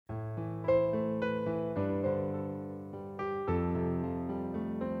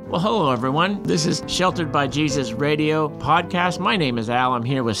Well, hello, everyone. This is Sheltered by Jesus Radio podcast. My name is Al. I'm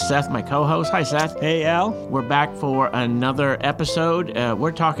here with Seth, my co-host. Hi, Seth. Hey, Al. We're back for another episode.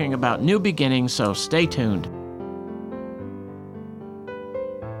 We're talking about new beginnings, so stay tuned.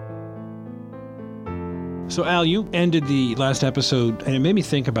 So, Al, you ended the last episode, and it made me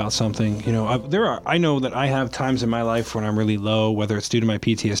think about something. You know, I know that I have times in my life when I'm really low, whether it's due to my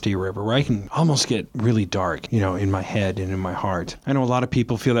PTSD or whatever, where I can almost get really dark, you know, in my head and in my heart. I know a lot of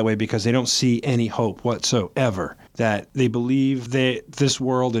people feel that way because they don't see any hope whatsoever, that they believe that this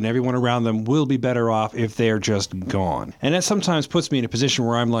world and everyone around them will be better off if they are just gone. And that sometimes puts me in a position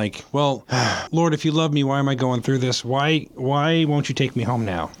where I'm like, well, Lord, if you love me, why am I going through this? Why won't you take me home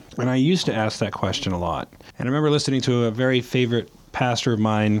now? And I used to ask that question a lot. And I remember listening to a very favorite pastor of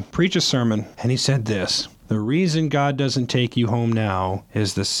mine preach a sermon, and he said this: the reason God doesn't take you home now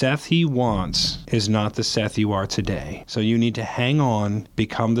is the Seth he wants is not the Seth you are today. So you need to hang on,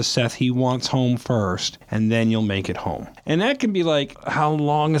 become the Seth he wants home first, and then you'll make it home. And that can be like, how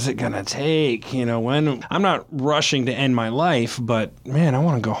long is it going to take? You know, when I'm not rushing to end my life, but man, I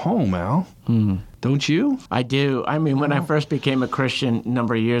want to go home, Al. Don't you? I do. I mean, when I first became a Christian a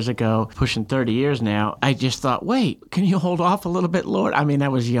number of years ago, pushing 30 years now, I just thought, wait, can you hold off a little bit, Lord? I mean, I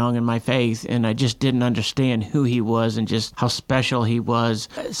was young in my faith, and I just didn't understand who he was and just how special he was.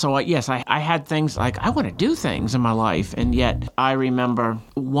 So, yes, I had things like, I want to do things in my life, and yet I remember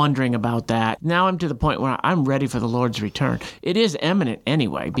wondering about that. Now I'm to the point where I'm ready for the Lord's return. It is imminent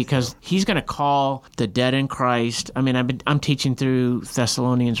anyway, because he's going to call the dead in Christ. I mean, I'm teaching through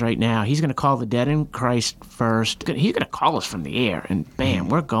Thessalonians right now. He's going to call the dead in Christ first. He's going to call us from the air, and bam,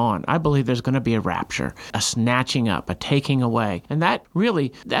 we're gone. I believe there's going to be a rapture, a snatching up, a taking away. And that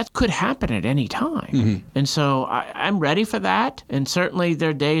could happen at any time. Mm-hmm. And so I'm ready for that. And certainly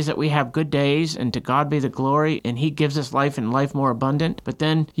there are days that we have good days, and to God be the glory, and he gives us life and life more abundant. But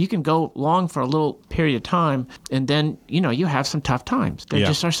then you can go long for a little period of time, and then, you know, you have some tough times. There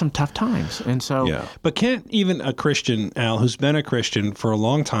just are some tough times. And so... Yeah. But can't even a Christian, Al, who's been a Christian for a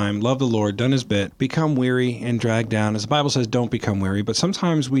long time, loved the Lord, done his bit, become weary and dragged down? As the Bible says, don't become weary, but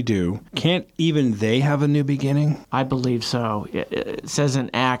sometimes we do. Can't even they have a new beginning? I believe so. It says in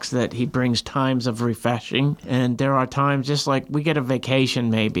Acts that he brings times of refreshing, and there are times just like we get a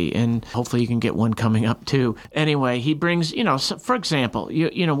vacation maybe, and hopefully you can get one coming up too. Anyway, he brings, you know, so for example,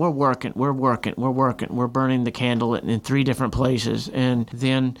 you know, we're working, we're burning the candle in 3 different places, and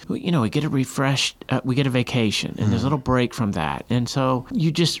then, you know, we get a refreshed, we get a vacation, and there's a little break from that, and so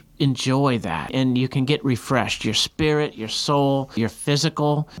you just enjoy that, and you can get refreshed. Your spirit, your soul, your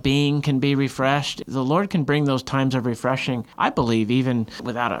physical being can be refreshed. The Lord can bring those times of refreshing, I believe, even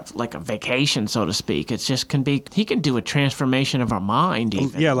without a vacation, so to speak. It's just he can do a transformation of our mind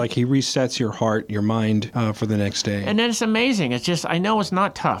even. Yeah, like he resets your heart, your mind for the next day. And then it's amazing. It's just, I know it's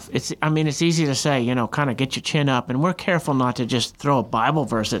not tough. It's easy to say, you know, kind of get your chin up, and we're careful not to just throw a Bible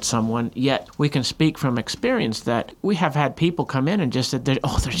verse at someone, yet we can speak from experience that we have had people come in and just said, there's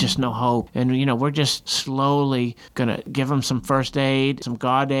just no hope. And, you know, we're just slowly going to give them some first aid, some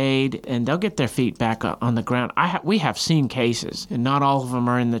God aid, and they'll get their feet back on the ground. We have seen cases, and not all of them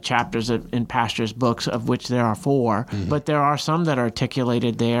are in the chapters in pastors' books, of which there are 4, but there are some that are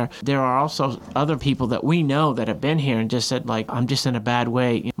articulated there. There are also other people that we know that have been here and just said, like, I'm just in a bad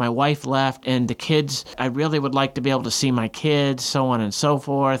way. My wife left, and the kids, I really would like to be able to see my kids, so on and so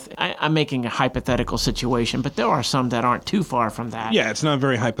forth. I'm making a hypothetical situation, but there are some that aren't too far from that. Yeah, it's not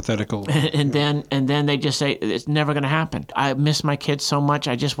very hypothetical. And then they just say, it's never going to happen. I miss my kids so much.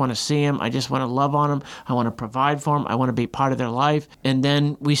 I just want to see them. I just want to love on them. I want to provide for them. I want to be part of their life. And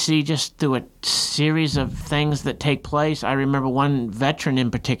then we see just through a series of things that take place. I remember one veteran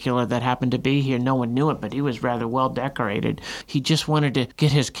in particular that happened to be here. No one knew it, but he was rather well decorated. He just wanted to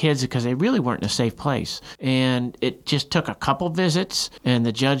get his kids because they really weren't in a safe place. And it just took a couple visits, and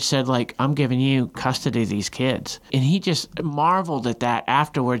the judge said, like, I'm giving you custody of these kids. And he just marveled at that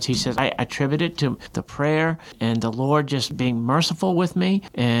afterwards. He says, I attribute it to the prayer and the Lord just being merciful with me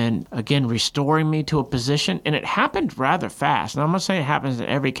and, again, restoring me to a position. And it happened rather fast. And I'm not saying it happens in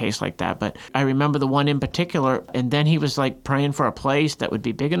every case like that, but I remember the one in particular, and then he was like praying for a place that would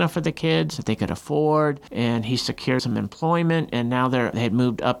be big enough for the kids that they could afford, and he secured some employment, and now they had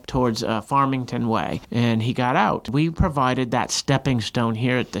moved up towards Farmington Way, and he got out. We provided that stepping stone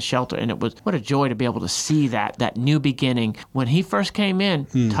here at the shelter, and it was what a joy to be able to see that new beginning. When he first came in,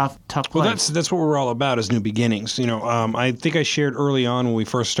 tough place. Well, that's what we're all about, is new beginnings. I think I shared early on when we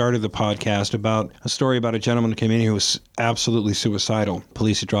first started the podcast about a story about a gentleman who came in who was absolutely suicidal.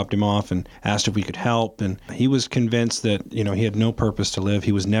 Police had dropped him off and asked if we could help, and he was convinced that he had no purpose to live.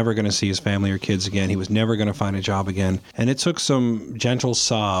 He was never going to see his family or kids again. He was never going to find a job again. And it took some gentle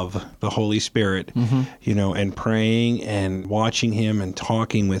salve, the Holy Spirit, and praying and watching him and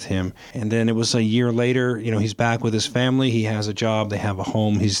talking with him. And then it was a year later, he's back with his family. He has a job. They have a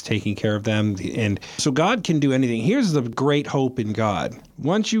home. He's taking care of them. And so God can do anything. Here's the great hope in God.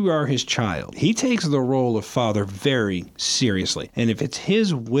 Once you are his child, he takes the role of father very seriously. And if it's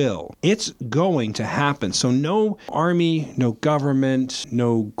his will, it's going to happen. So no army, no government,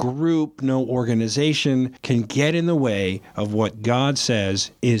 no group, no organization can get in the way of what God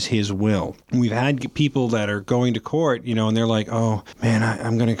says is his will. We've had people that are going to court, and they're like, oh man,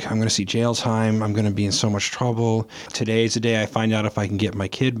 I'm gonna see jail time. I'm gonna be in so much trouble. Today's the day I find out if I can get my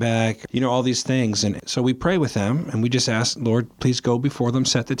kid back. All these things. And so we pray with them and we just ask, Lord, please go before them,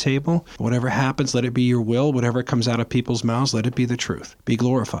 set the table. Whatever happens, let it be your will. Whatever comes out of people's mouths, let it be the truth. Be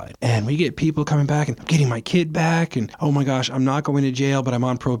glorified. And we get people coming back and getting my kid back. And oh my gosh, I'm not going to jail, but I'm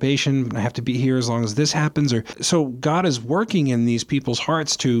on probation. I have to be here as long as this happens. So God is working in these people's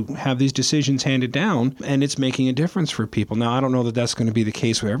hearts to have these decisions handed down, and it's making a difference for people. Now, I don't know that that's going to be the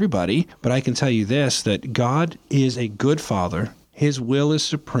case with everybody, but I can tell you this, that God is a good father. His will is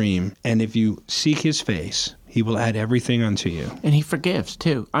supreme, and if you seek his face, he will add everything unto you. And he forgives,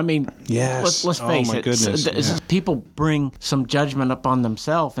 too. I mean, yes. let's face my it. Goodness. People bring some judgment upon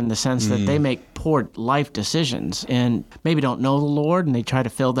themselves in the sense that they make poor life decisions and maybe don't know the Lord, and they try to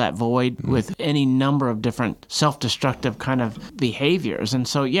fill that void with any number of different self-destructive kind of behaviors. And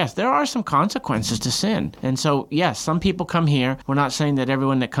so, yes, there are some consequences to sin. And so, yes, some people come here. We're not saying that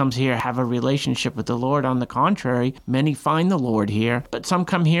everyone that comes here have a relationship with the Lord. On the contrary, many find the Lord here. But some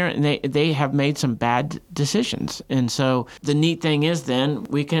come here and they have made some bad decisions. And so the neat thing is then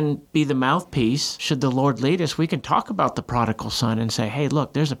we can be the mouthpiece. Should the Lord lead us, we can talk about the prodigal son and say, hey,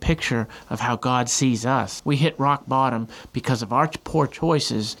 look, there's a picture of how God sees us. We hit rock bottom because of our poor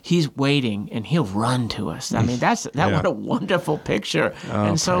choices. He's waiting and he'll run to us. I mean, what a wonderful picture.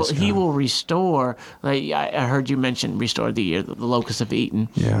 And so he will restore. Like I heard you mention restore the locusts have eaten.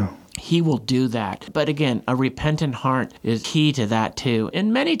 Yeah. He will do that. But again, a repentant heart is key to that too.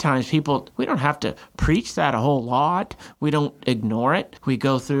 And many times we don't have to preach that a whole lot. We don't ignore it. We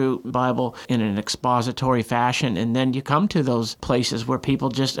go through the Bible in an expository fashion, and then you come to those places where people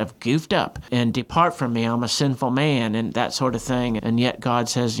just have goofed up and depart from me, I'm a sinful man, and that sort of thing. And yet God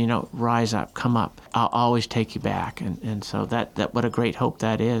says, rise up, come up. I'll always take you back. And so that what a great hope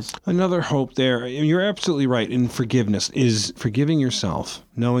that is. Another hope there, you're absolutely right, in forgiveness is forgiving yourself,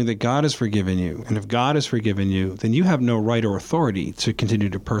 knowing that God has forgiven you. And if God has forgiven you, then you have no right or authority to continue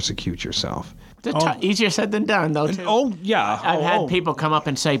to persecute yourself. Easier said than done, though, too. Oh, yeah. I've had people come up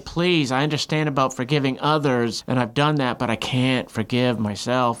and say, please, I understand about forgiving others, and I've done that, but I can't forgive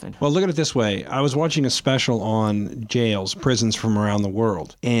myself. Well, look at it this way. I was watching a special on jails, prisons from around the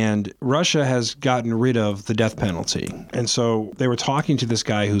world, and Russia has gotten rid of the death penalty. And so they were talking to this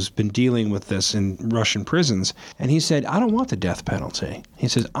guy who's been dealing with this in Russian prisons, and he said, I don't want the death penalty. He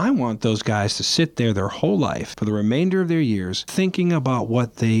says, I want those guys to sit there their whole life, for the remainder of their years, thinking about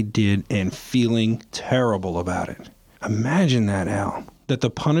what they did and feeling terrible about it. Imagine that, Al, that the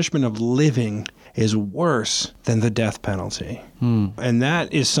punishment of living is worse than the death penalty. And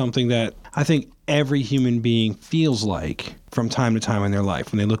that is something that I think every human being feels like from time to time in their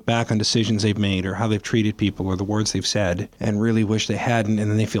life when they look back on decisions they've made or how they've treated people or the words they've said and really wish they hadn't, and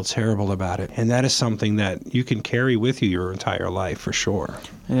then they feel terrible about it. And that is something that you can carry with you your entire life for sure.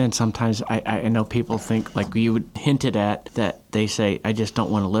 And then sometimes I know people think, like you hinted at, that they say, I just don't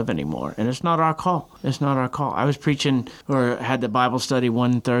want to live anymore. And it's not our call. It's not our call. I was preaching or had the Bible study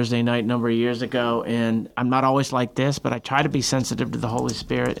one Thursday night a number of years ago, and I'm not always like this, but I try to be sensitive to the Holy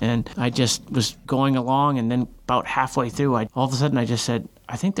Spirit. And I just was going along, and then about halfway through, all of a sudden I just said,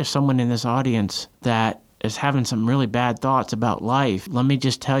 I think there's someone in this audience that is having some really bad thoughts about life. Let me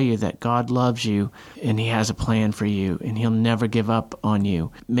just tell you that God loves you and he has a plan for you and he'll never give up on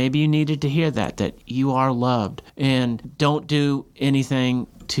you. Maybe you needed to hear that you are loved, and don't do anything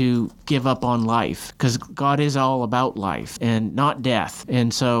to give up on life, because God is all about life and not death.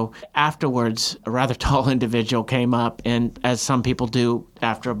 And so afterwards, a rather tall individual came up, and as some people do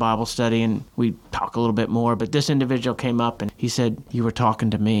after a Bible study, and we talk a little bit more, but this individual came up and he said, you were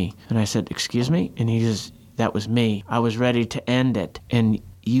talking to me. And I said, excuse me? And he says, that was me. I was ready to end it. And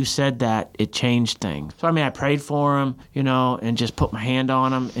you said that, it changed things. So, I prayed for him, and just put my hand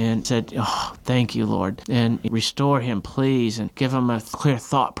on him and said, oh, thank you, Lord, and restore him, please, and give him a clear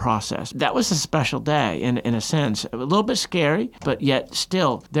thought process. That was a special day in a sense. A little bit scary, but yet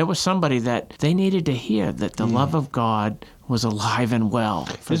still, there was somebody that they needed to hear that the love of God was alive and well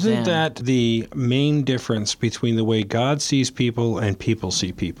for them. Isn't that the main difference between the way God sees people and people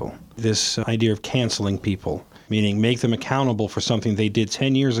see people? This idea of canceling people, meaning make them accountable for something they did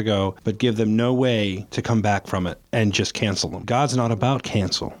 10 years ago, but give them no way to come back from it and just cancel them. God's not about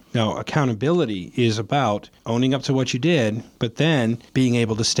cancel. Now, accountability is about owning up to what you did, but then being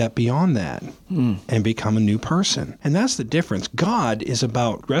able to step beyond that and become a new person. And that's the difference. God is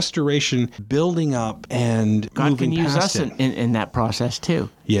about restoration, building up, and God moving can use past us it. in that process too.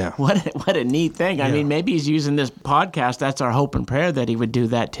 Yeah. What a neat thing. Yeah. Maybe he's using this podcast. That's our hope and prayer that he would do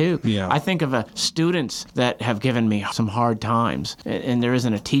that too. Yeah. I think of students that have given me some hard times, and there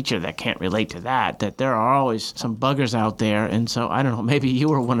isn't a teacher that can't relate to that there are always some buggers out there. And so, I don't know, maybe you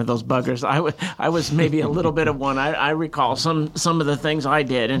were one of those buggers. I was maybe a little bit of one. I recall some of the things I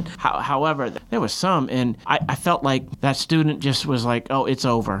did. And however, there was some, and I felt like that student just was like, oh, it's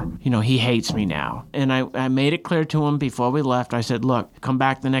over. He hates me now. And I made it clear to him before we left. I said, look, come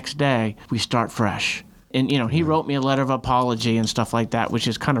back the next day, we start fresh. And, he wrote me a letter of apology and stuff like that, which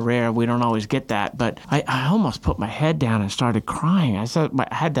is kind of rare. We don't always get that. But I almost put my head down and started crying. I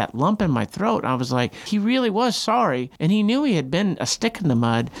had that lump in my throat. I was like, he really was sorry. And he knew he had been a stick in the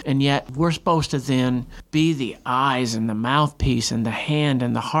mud. And yet we're supposed to then be the eyes and the mouthpiece and the hand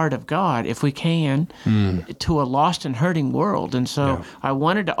and the heart of God, if we can, to a lost and hurting world. And so I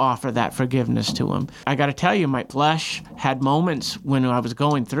wanted to offer that forgiveness to him. I got to tell you, my flesh had moments when I was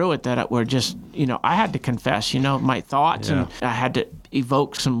going through it that were just, I had to confess, my thoughts, and I had to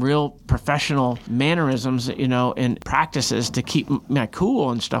evoke some real professional mannerisms, and practices to keep my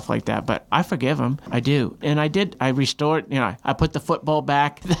cool and stuff like that. But I forgive him. I do. And I did. I restored, I put the football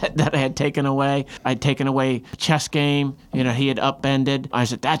back that I had taken away. I'd taken away a chess game, he had upended. I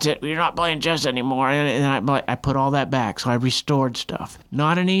said, that's it. You're not playing chess anymore. And I put all that back. So I restored stuff.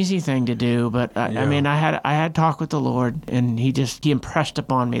 Not an easy thing to do, but I had talk with the Lord, and he impressed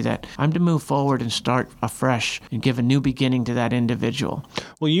upon me that I'm to move forward and start afresh and give a new beginning to that individual.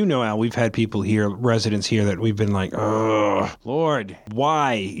 Well, Al, we've had people here, residents here, that we've been like, oh, Lord,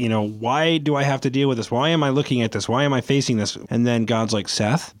 why? Why do I have to deal with this? Why am I looking at this? Why am I facing this? And then God's like,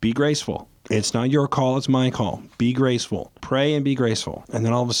 Seth, be graceful. It's not your call, it's my call. Be graceful. Pray and be graceful. And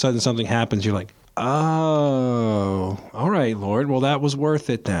then all of a sudden something happens. You're like, oh, all right, Lord. Well, that was worth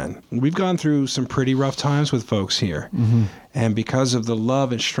it then. We've gone through some pretty rough times with folks here. Mm-hmm. And because of the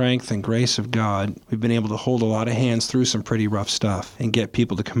love and strength and grace of God, we've been able to hold a lot of hands through some pretty rough stuff and get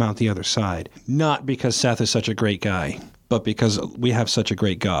people to come out the other side. Not because Seth is such a great guy, but because we have such a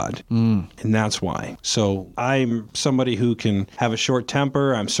great God. And that's why. So I'm somebody who can have a short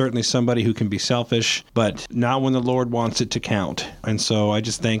temper. I'm certainly somebody who can be selfish, but not when the Lord wants it to count. And so I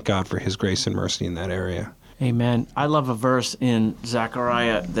just thank God for his grace and mercy in that area. Amen. I love a verse in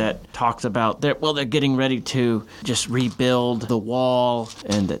Zechariah that talks about they're getting ready to just rebuild the wall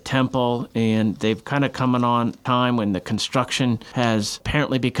and the temple, and they've kind of come on time when the construction has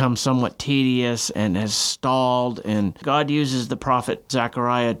apparently become somewhat tedious and has stalled, and God uses the prophet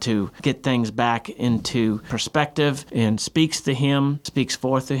Zechariah to get things back into perspective and speaks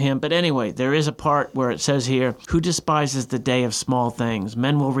forth to him. But anyway, there is a part where it says here, who despises the day of small things?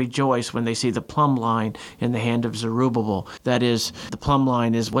 Men will rejoice when they see the plumb line in the hand of Zerubbabel. That is, the plumb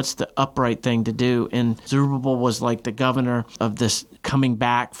line is what's the upright thing to do. And Zerubbabel was like the governor of this coming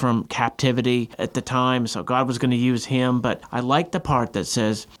back from captivity at the time, so God was going to use him. But I like the part that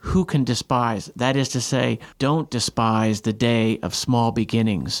says, who can despise? That is to say, don't despise the day of small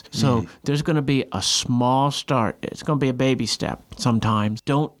beginnings. So there's going to be a small start. It's going to be a baby step sometimes.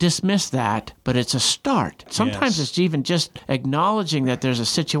 Don't dismiss that, but it's a start. Sometimes it's even just acknowledging that there's a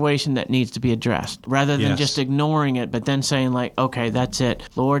situation that needs to be addressed, rather than just ignoring it, but then saying like, okay, that's it.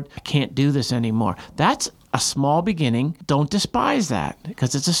 Lord, I can't do this anymore. That's a small beginning. Don't despise that,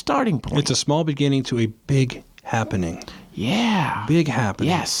 because it's a starting point. It's a small beginning to a big happening. Yeah. Big happening.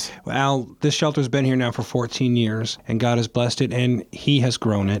 Yes. Well, this shelter's been here now for 14 years, and God has blessed it, and he has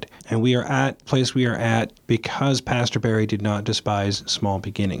grown it. And we are at the place we are at because Pastor Barry did not despise small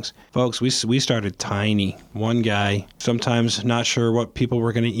beginnings. Folks, we started tiny. One guy, sometimes not sure what people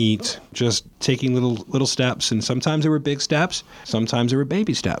were going to eat, just taking little steps. And sometimes there were big steps. Sometimes there were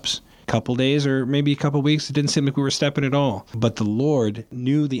baby steps. Couple days or maybe a couple weeks, it didn't seem like we were stepping at all. But the Lord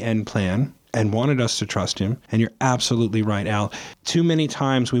knew the end plan, and wanted us to trust him. And you're absolutely right, Al. Too many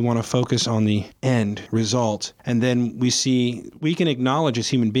times we want to focus on the end result, and then we can acknowledge as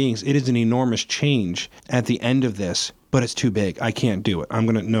human beings, it is an enormous change at the end of this, but it's too big. I can't do it.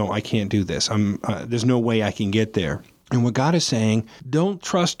 I can't do this. There's no way I can get there. And what God is saying, don't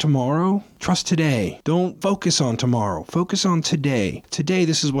trust tomorrow, trust today. Don't focus on tomorrow, focus on today. Today,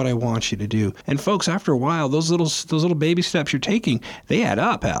 this is what I want you to do. And folks, after a while, those little baby steps you're taking, they add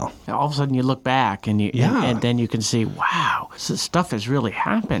up, Al. All of a sudden you look back and then you can see, wow, stuff has really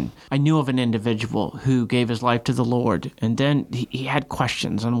happened. I knew of an individual who gave his life to the Lord, and then he had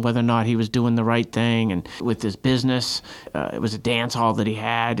questions on whether or not he was doing the right thing. And with his business, it was a dance hall that he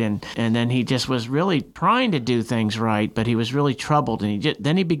had, and then he just was really trying to do things right. But he was really troubled, and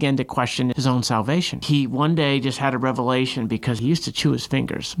then he began to question his own salvation. He one day just had a revelation because he used to chew his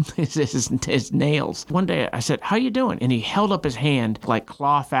fingers, his nails. One day I said, "How you doing?" And he held up his hand like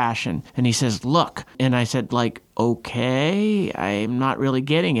claw fashion, and he says, "Look." And I said, "Okay, I'm not really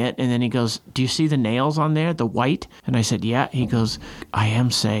getting it." And then he goes, "Do you see the nails on there, the white?" And I said, "Yeah." He goes, "I am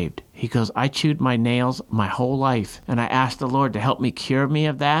saved." He goes, "I chewed my nails my whole life, and I asked the Lord to help me cure me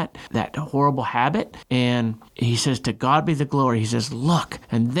of that horrible habit." And he says, "To God be the glory." He says, "Look."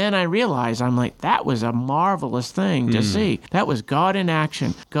 And then I realized, I'm like, that was a marvelous thing to see. That was God in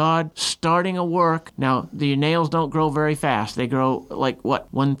action. God starting a work. Now, the nails don't grow very fast. They grow like,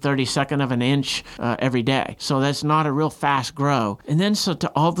 1/32 of an inch every day. So that's not a real fast grow. And then so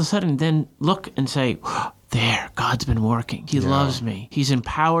to all of a sudden then look and say, there, God's been working. He loves me. He's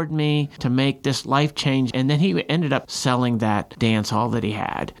empowered me to make this life change. And then he ended up selling that dance hall that he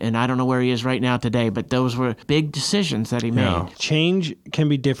had. And I don't know where he is right now today, but those were big decisions that he made. Change can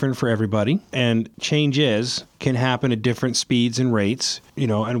be different for everybody, and changes can happen at different speeds and rates,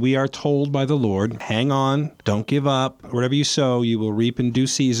 and we are told by the Lord, hang on, don't give up. Whatever you sow, you will reap in due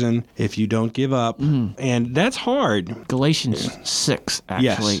season if you don't give up. And that's hard. Galatians 6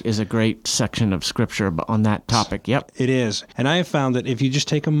 actually is a great section of scripture on that topic. Yep. It is. And I have found that if you just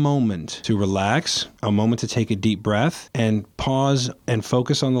take a moment to relax, a moment to take a deep breath and pause and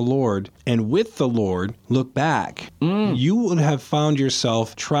focus on the Lord, and with the Lord, look back, you would have found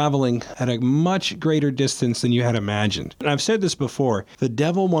yourself traveling at a much greater distance than you had imagined. And I've said this before, the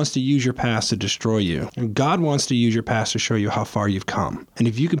devil wants to use your past to destroy you, and God wants to use your past to show you how far you've come. And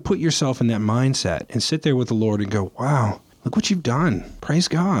if you can put yourself in that mindset and sit there with the Lord and go, wow, look what you've done. Praise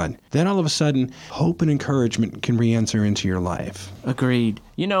God. Then all of a sudden, hope and encouragement can re-enter into your life. Agreed.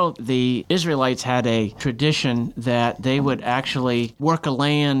 The Israelites had a tradition that they would actually work a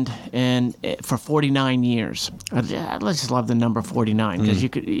land for 49 years. Let's just love the number 49, because you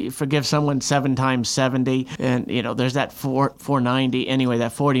could forgive someone 7 times 70, and there's that 490 anyway,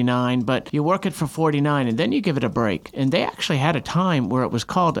 that 49. But you work it for 49, and then you give it a break. And they actually had a time where it was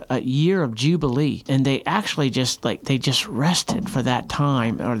called a year of Jubilee, and they actually just rested for that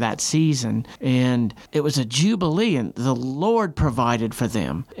time or that season, and it was a Jubilee, and the Lord provided for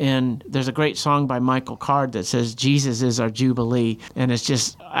them. And there's a great song by Michael Card that says, "Jesus is our Jubilee," and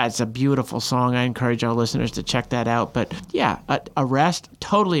it's a beautiful song. I encourage our listeners to check that out. But yeah, a rest,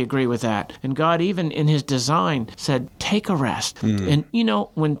 totally agree with that. And God, even in his design, said, take a rest. And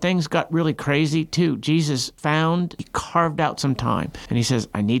when things got really crazy too, Jesus he carved out some time, and he says,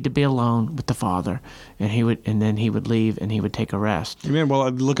 I need to be alone with the Father. And then he would leave and he would take a rest. Amen. Well,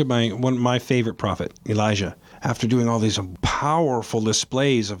 look at my favorite prophet, Elijah. After doing all these powerful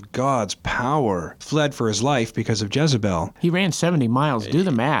displays of God's power, fled for his life because of Jezebel. He ran 70 miles. Do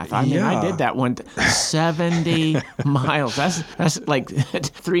the math. I did that one. 70 miles. That's like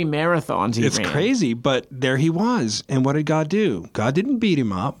 3 marathons he ran. It's crazy, but there he was. And what did God do? God didn't beat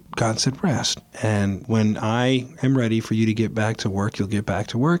him up. God said, rest. And when I am ready for you to get back to work, you'll get back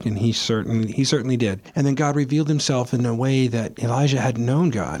to work. And he certainly did. And then God revealed himself in a way that Elijah hadn't known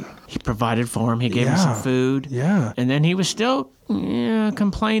God. He provided for him. He gave him some food. Yeah. And then he was still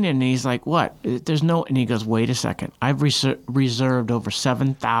complaining. And he's like, what? And he goes, wait a second. I've reserved over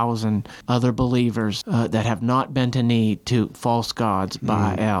 7,000 other believers that have not bent a knee to false gods,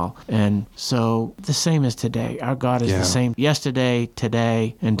 Baal. And so the same as today. Our God is the same yesterday,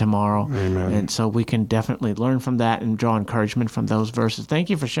 today, and tomorrow. Amen. And so we can definitely learn from that and draw encouragement from those verses. Thank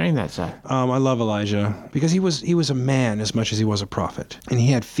you for sharing that, Seth. I love Elijah because he was a man as much as he was a prophet. And he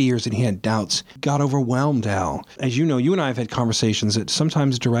had fears and he had doubts. God overwhelmed Al. As you know, you and I have had conversations that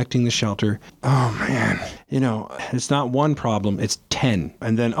sometimes directing the shelter, oh man, it's not one problem, it's 10.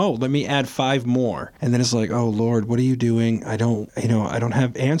 And then, let me add 5 more. And then it's like, oh Lord, what are you doing? I don't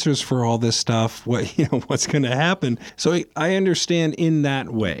have answers for all this stuff. What's going to happen? So I understand in that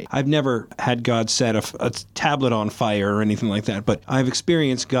way. I've never had God set a tablet on fire or anything like that, but I've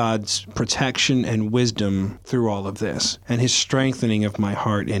experienced God's protection and wisdom through all of this, and his strengthening of my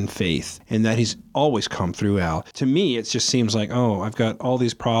heart in faith, and that he's always come through, Al. To me, it just seems like, I've got all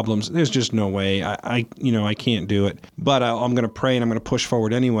these problems. There's just no way. I can't do it. But I'm going to pray and I'm going to push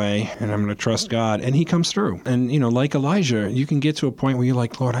forward anyway, and I'm going to trust God. And he comes through. And, like Elijah, you can get to a point where you're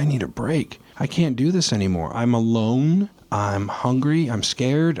like, Lord, I need a break. I can't do this anymore. I'm alone. I'm hungry. I'm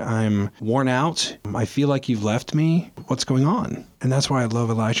scared. I'm worn out. I feel like you've left me. What's going on? And that's why I love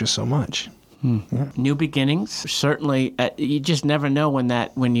Elijah so much. Yeah. New beginnings. Certainly, you just never know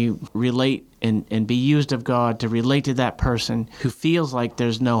when you relate and be used of God to relate to that person who feels like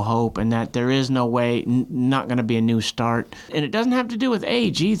there's no hope and that there is no way, not going to be a new start. And it doesn't have to do with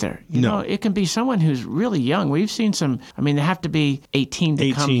age either. You know, it can be someone who's really young. We've seen some, they have to be 18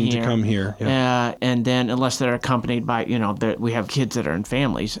 to come here. Yeah. And then unless they're accompanied by, we have kids that are in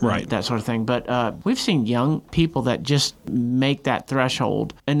families, right, that sort of thing. But we've seen young people that just make that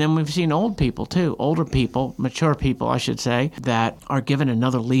threshold. And then we've seen old people too, older people, mature people, I should say, that are given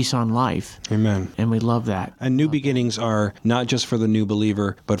another lease on life. Amen. And we love that. And new beginnings are not just for the new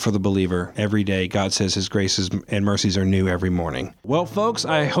believer, but for the believer. Every day, God says his graces and mercies are new every morning. Well, folks,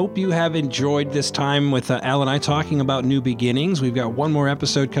 I hope you have enjoyed this time with Al and I talking about new beginnings. We've got one more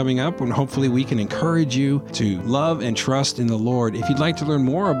episode coming up, and hopefully we can encourage you to love and trust in the Lord. If you'd like to learn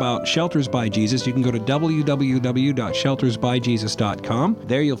more about Shelters by Jesus, you can go to www.sheltersbyjesus.com.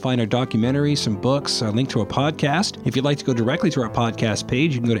 There you'll find our documentaries, some books, a link to a podcast. If you'd like to go directly to our podcast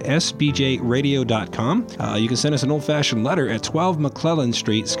page, you can go to sbjradio.com. You can send us an old-fashioned letter at 12 McClellan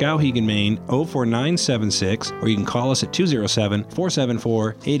Street, Skowhegan, Maine, 04976, or you can call us at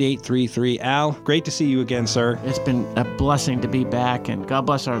 207-474-8833. Al, great to see you again, sir. It's been a blessing to be back, and God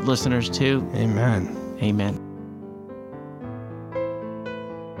bless our listeners too. Amen. Amen.